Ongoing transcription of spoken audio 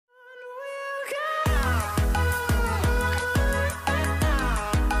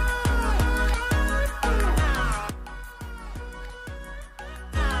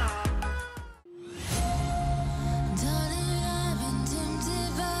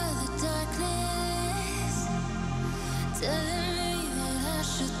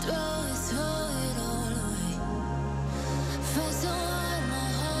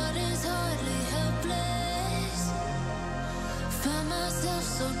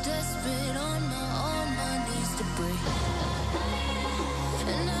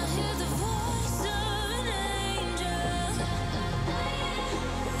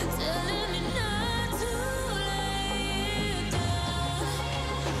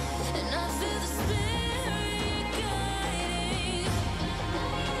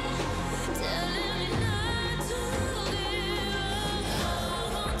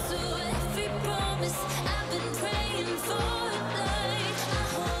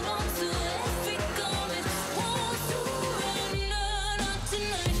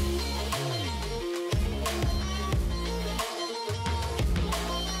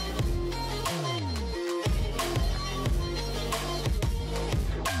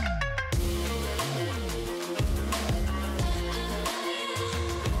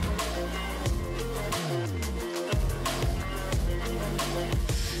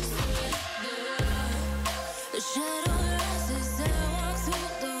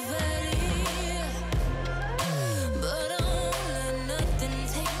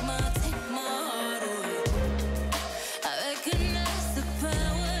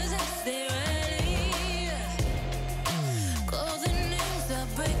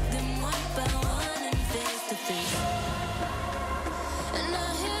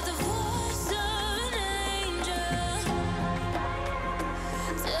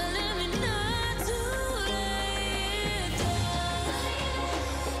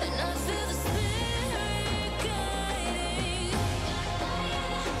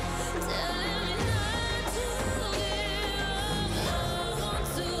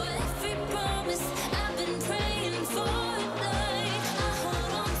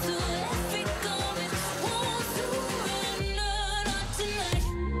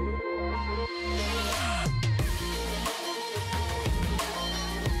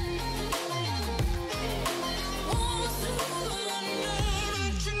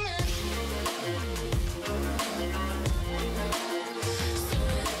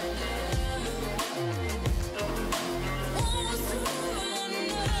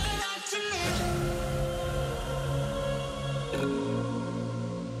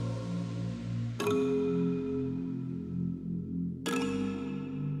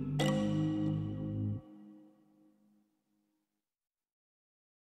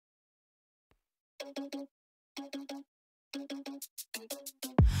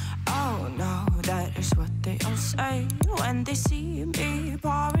Oh no, that is what they all say when they see me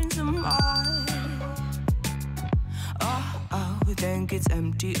pouring some more. Oh, then gets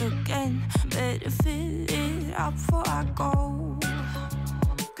empty again. Better fill it up before I go.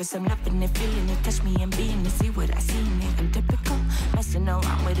 Cause I'm loving it, feeling it, touch me and being it. See what I see in it, I'm typical. Messing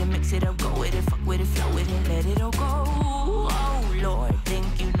around with it, mix it up, go with it. Fuck with it, flow with it, let it all go. Oh Lord, think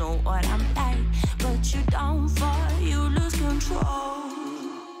you know what I'm like, but you don't fall, you lose control.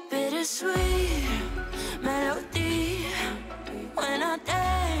 Bittersweet melody when I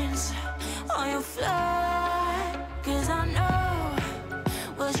dance on your floor. Cause I know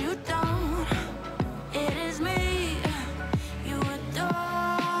what you don't, it is me you adore.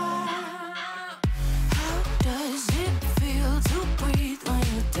 How does it feel to breathe when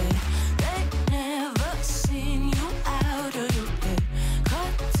you're dead? They never seen you out of your bed.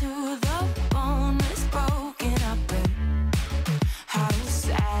 Cut to the bone, it's broken up and how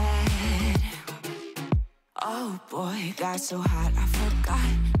sad. Oh boy, got so hot I forgot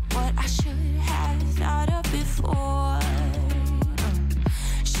what I should have thought of before.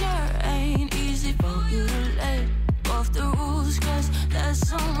 Sure ain't easy for you to let go of the rules, cause there's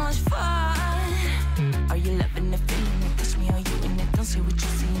so much fun. Are you loving the feeling it? Touch me, are you in it? Don't say what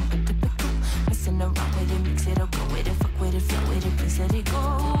you're seeing, but typical. Messing around with it, mix it up, go with it, fuck with it, flow with it, please let it go.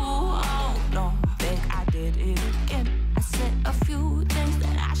 Oh no, think I did it again. I said a few things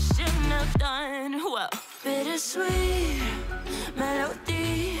that I shouldn't have done. Well, bittersweet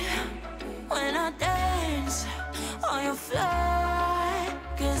melody when I dance on your floor.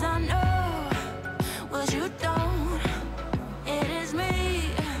 Cause I know what you don't, it is me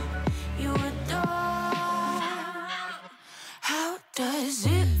you adore. How does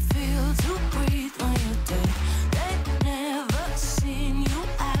it feel to breathe when you're dead? They never seen you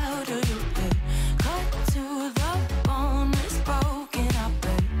out of your bed. Cut to the bone, it's broken up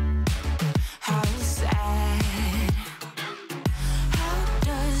and how sad. How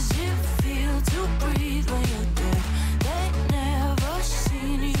does it feel to breathe when you're dead? They never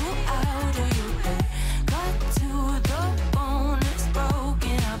seen you out of your bed. Cut to the bone, it's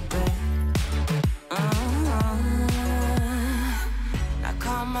broken up and now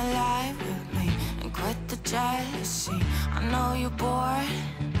come alive with me and quit the jealousy. I know you're bored,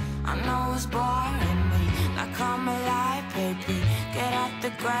 I know it's boring me. Now come alive, baby, get out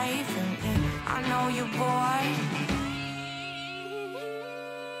the grave with me. I know you're bored.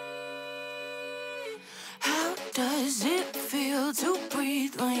 How does it feel to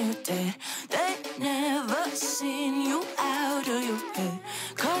breathe when you're dead? They never seen you out of your bed.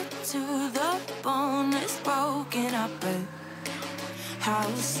 Cut to the bone, it's broken up and how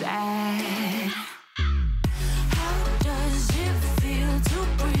sad. How does it feel to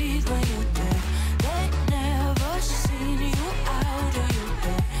breathe when you're dead? They never seen you out of your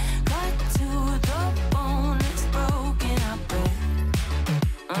bed. Cut to the bone, it's broken up and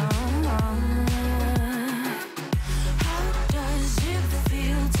how does it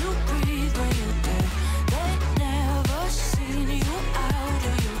feel to breathe when you're dead? They never seen you out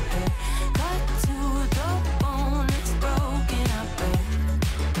of your bed. Cut to the bone, it's broken up and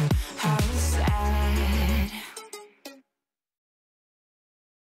how sad.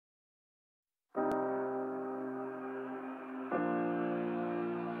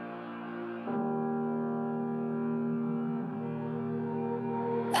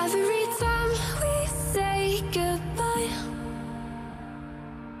 Every time we say goodbye,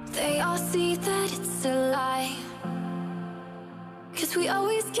 they all see that it's a lie. Cause we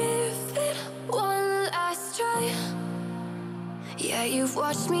always give it one last try. Yeah, you've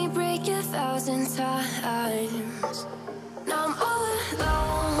watched me break 1,000 times. Now I'm all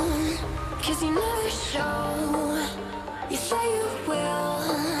alone, cause you never show. You say you will,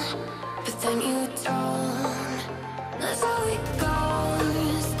 but then you don't. That's how it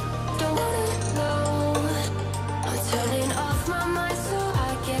goes, don't wanna know. I'm turning off my mind so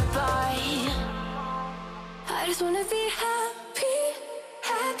I get by. I just wanna be happy,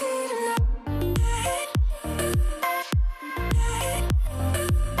 happy tonight.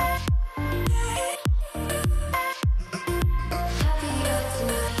 Happier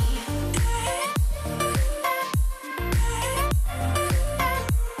tonight.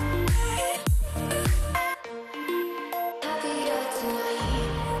 Happier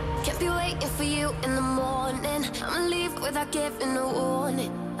tonight. Can't be waiting for you in the morning. I'ma leave without giving a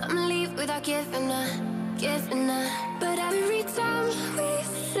warning. I'ma leave without giving a. But every time we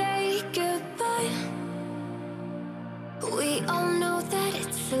say goodbye, we all know that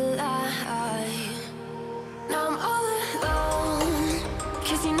it's a lie. Now I'm all alone,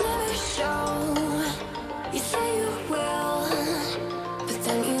 cause you never show. You say you will, but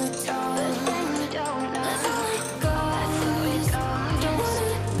then you don't.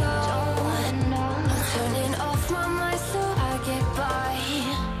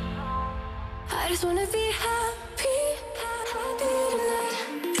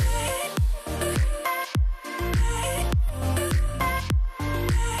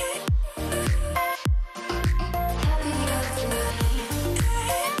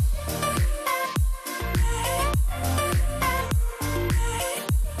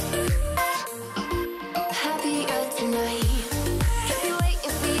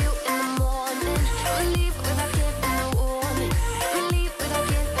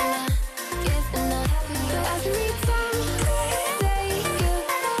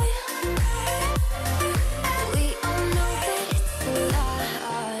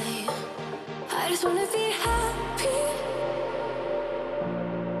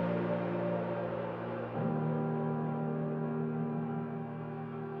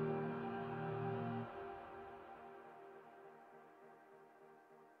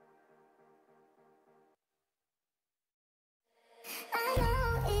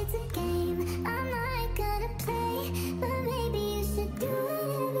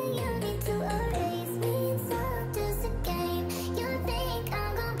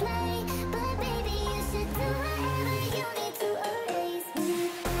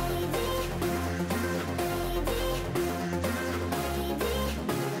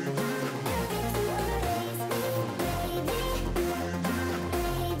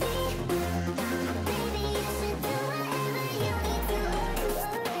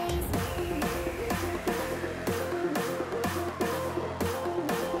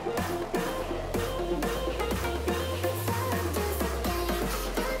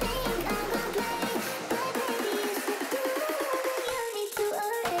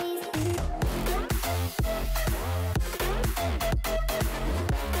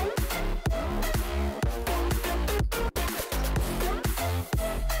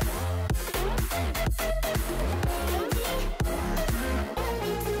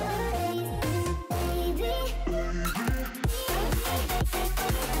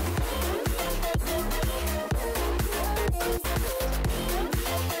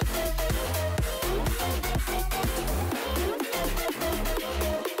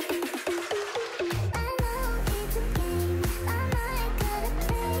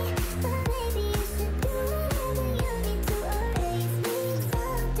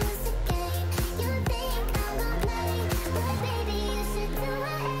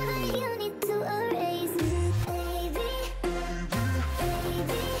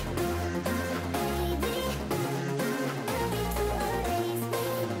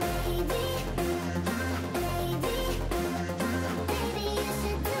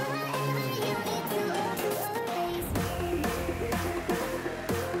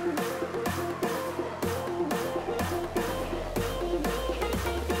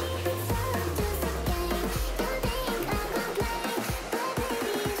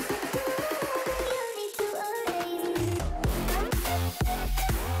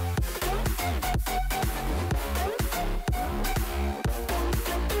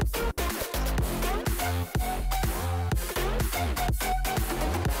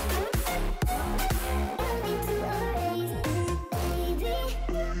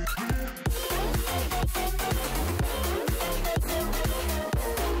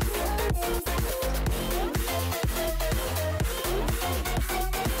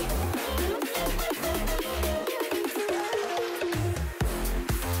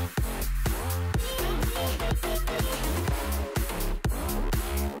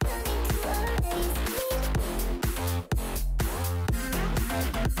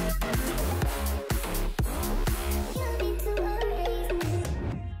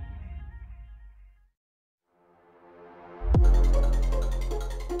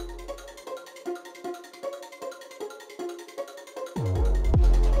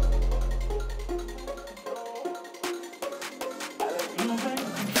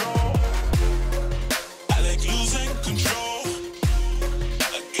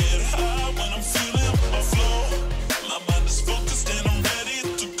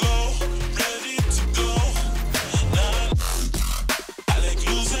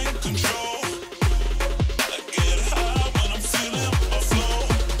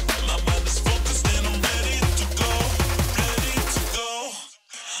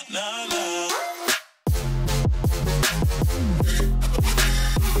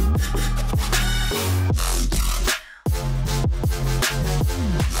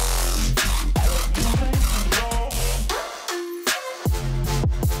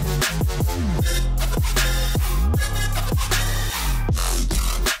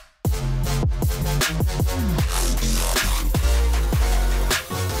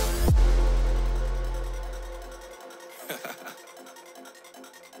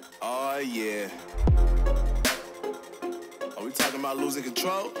 losing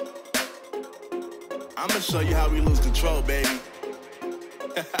control? I'ma show you how we lose control, baby.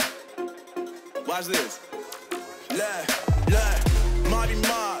 Watch this. Look, Marty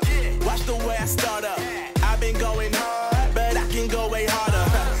Mark. Watch the way I start up. I've been going hard, but I can go way harder.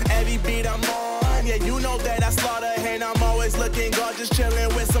 Every beat I'm on, yeah, you know that I slaughter. And I'm always looking gorgeous, chilling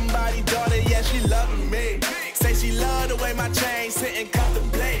with